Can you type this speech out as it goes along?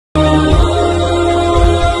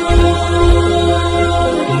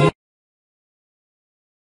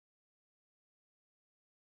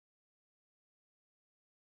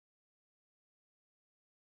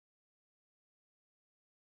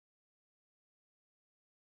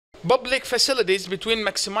public facilities between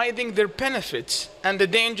maximizing their benefits and the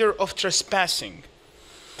danger of trespassing.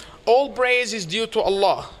 All praise is due to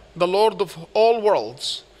Allah, the Lord of all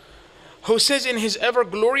worlds, who says in his ever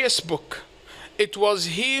glorious book, "It was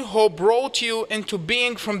he who brought you into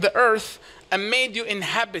being from the earth and made you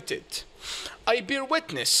inhabit it. I bear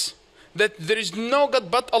witness that there is no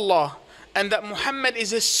God but Allah, and that Muhammad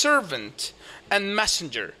is his servant and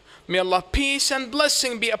messenger. May Allah peace and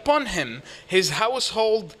blessing be upon him, his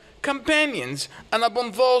household, companions, and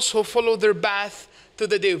upon those who follow their path to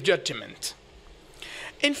the day of judgment."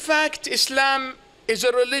 In fact, Islam is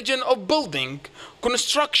a religion of building,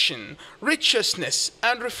 construction, righteousness,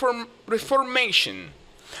 and reformation.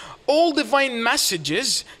 All divine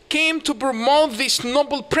messages came to promote these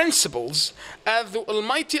noble principles. As the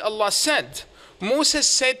Almighty Allah said, Moses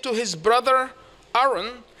said to his brother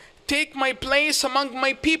Aaron, "Take my place among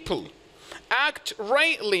my people. Act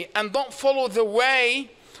rightly and don't follow the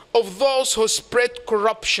way of those who spread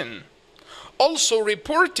corruption." Also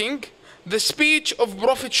reporting the speech of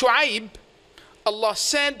Prophet Shu'aib, Allah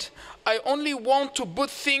said, "I only want to put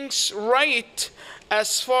things right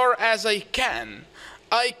as far as I can.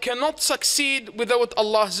 I cannot succeed without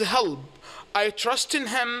Allah's help. I trust in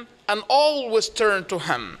Him and always turn to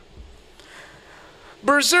Him."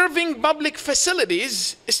 Preserving public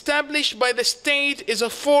facilities established by the state is a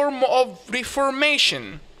form of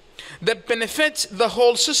reformation that benefits the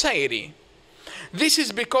whole society. This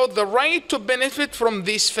is because the right to benefit from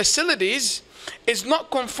these facilities is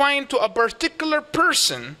not confined to a particular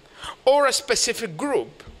person or a specific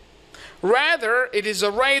group. Rather, it is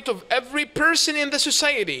a right of every person in the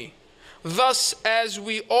society. Thus, as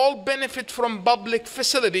we all benefit from public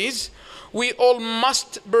facilities, we all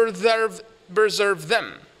must preserve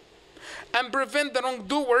them and prevent the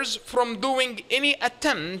wrongdoers from doing any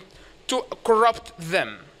attempt to corrupt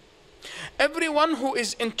them. Everyone who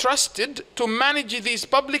is entrusted to manage these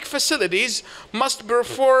public facilities must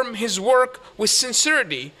perform his work with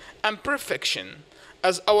sincerity and perfection.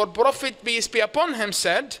 As our Prophet, peace be upon him,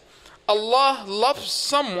 said, Allah loves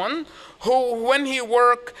someone who, when he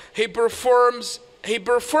works, he performs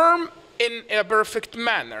in a perfect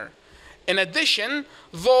manner. In addition,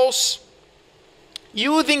 those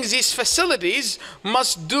using these facilities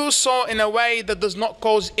must do so in a way that does not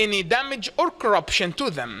cause any damage or corruption to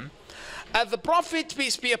them. As the Prophet,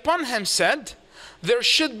 peace be upon him, said, there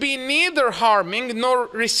should be neither harming nor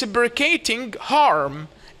reciprocating harm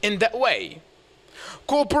in that way.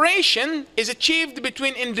 Cooperation is achieved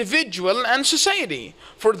between individual and society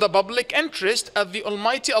for the public interest, as the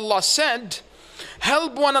Almighty Allah said,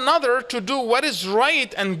 "Help one another to do what is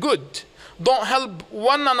right and good. Don't help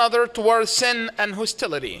one another towards sin and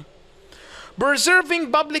hostility."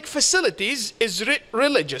 Preserving public facilities is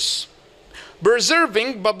religious.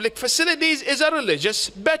 Preserving public facilities is a religious,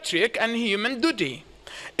 patriotic, and human duty.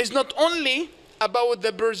 It's not only about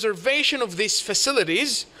the preservation of these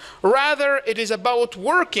facilities, rather it is about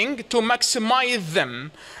working to maximize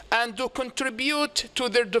them and to contribute to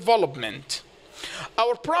their development.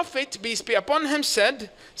 Our Prophet, peace be upon him, said,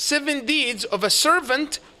 7 deeds of a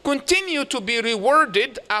servant continue to be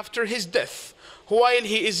rewarded after his death, while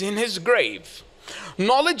he is in his grave.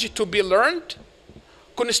 Knowledge to be learned,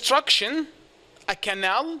 construction, a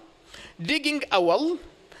canal, digging a well,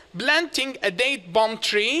 planting a date palm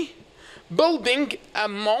tree, building a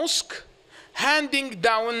mosque, handing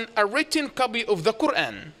down a written copy of the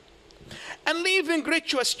Quran, and leaving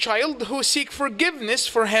righteous child who seek forgiveness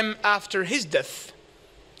for him after his death.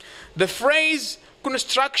 The phrase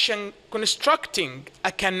constructing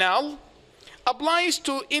a canal applies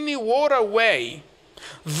to any waterway.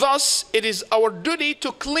 Thus, it is our duty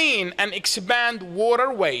to clean and expand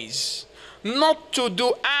waterways, not to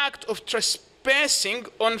do act of trespassing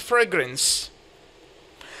on fragrance.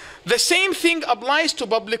 The same thing applies to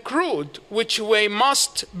public road, which we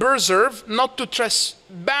must preserve, not to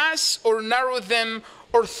trespass or narrow them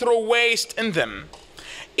or throw waste in them.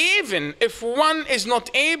 Even if one is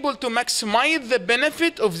not able to maximize the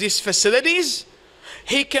benefit of these facilities,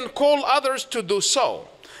 he can call others to do so.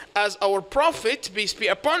 As our Prophet, peace be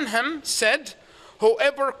upon him, said,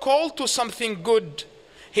 "Whoever calls to something good,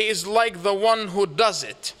 he is like the one who does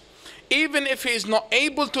it. Even if he is not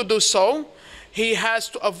able to do so, he has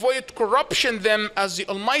to avoid corruption them, as the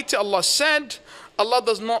Almighty Allah said, Allah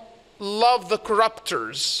does not love the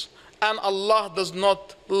corruptors, and Allah does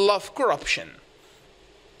not love corruption."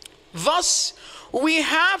 Thus, we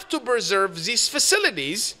have to preserve these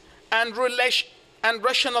facilities and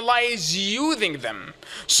rationalize using them.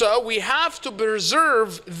 So we have to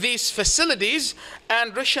preserve these facilities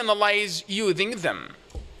and rationalize using them.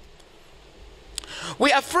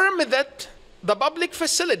 We affirm that the public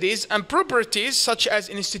facilities and properties such as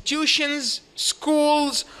institutions,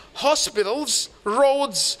 schools, hospitals,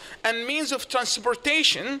 roads, and means of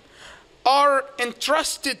transportation are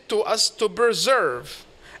entrusted to us to preserve,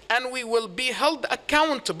 and we will be held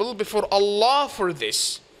accountable before Allah for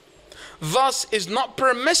this. Thus, it is not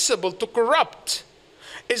permissible to corrupt.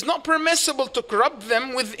 It's not permissible to corrupt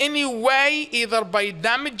them with any way, either by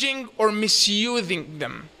damaging or misusing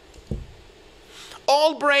them.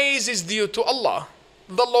 All praise is due to Allah,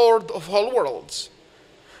 the Lord of all worlds.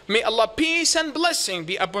 May Allah peace and blessing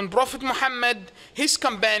be upon Prophet Muhammad, his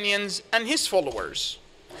companions, and his followers.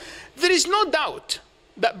 There is no doubt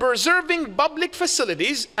that preserving public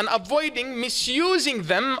facilities and avoiding misusing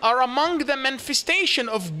them are among the manifestation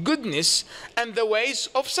of goodness and the ways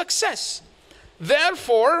of success.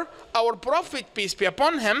 Therefore, our Prophet, peace be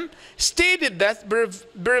upon him, stated that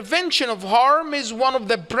prevention of harm is one of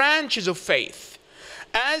the branches of faith.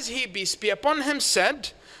 As he, peace be upon him,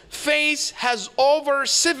 said, faith has over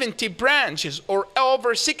 70 branches or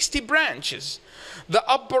over 60 branches. The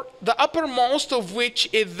uppermost of which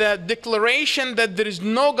is the declaration that there is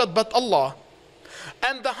no God but Allah,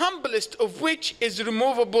 and the humblest of which is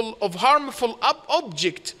removal of harmful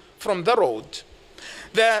object from the road.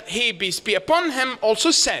 He, peace be upon him,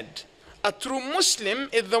 also said, a true Muslim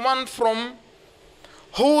is the one from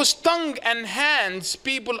whose tongue and hands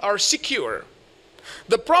people are secure.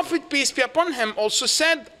 The Prophet, peace be upon him, also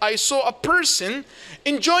said, I saw a person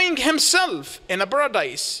enjoying himself in a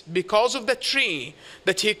paradise because of the tree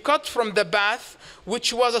that he cut from the path,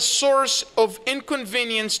 which was a source of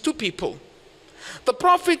inconvenience to people. The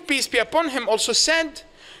Prophet, peace be upon him, also said,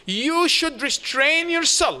 you should restrain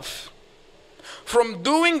yourself from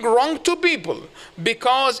doing wrong to people,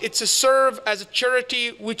 because it's a serve as a charity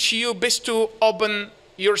which you bestow upon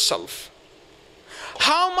yourself.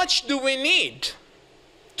 How much do we need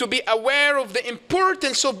to be aware of the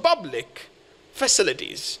importance of public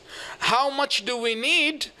facilities? How much do we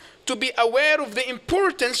need to be aware of the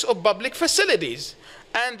importance of public facilities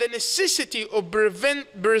and the necessity of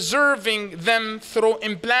preserving them through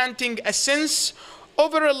implanting a sense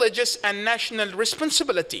of a religious and national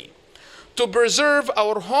responsibility to preserve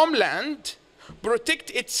our homeland, protect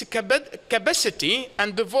its capacity,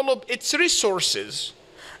 and develop its resources?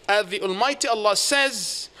 As the Almighty Allah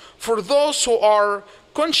says, for those who are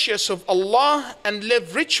conscious of Allah and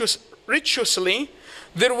live righteously,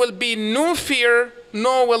 there will be no fear,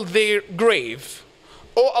 nor will their grave.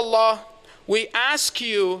 O Allah, we ask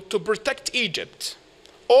you to protect Egypt.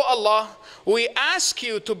 O Allah, we ask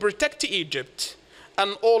you to protect Egypt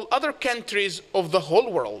and all other countries of the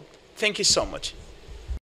whole world. Thank you so much.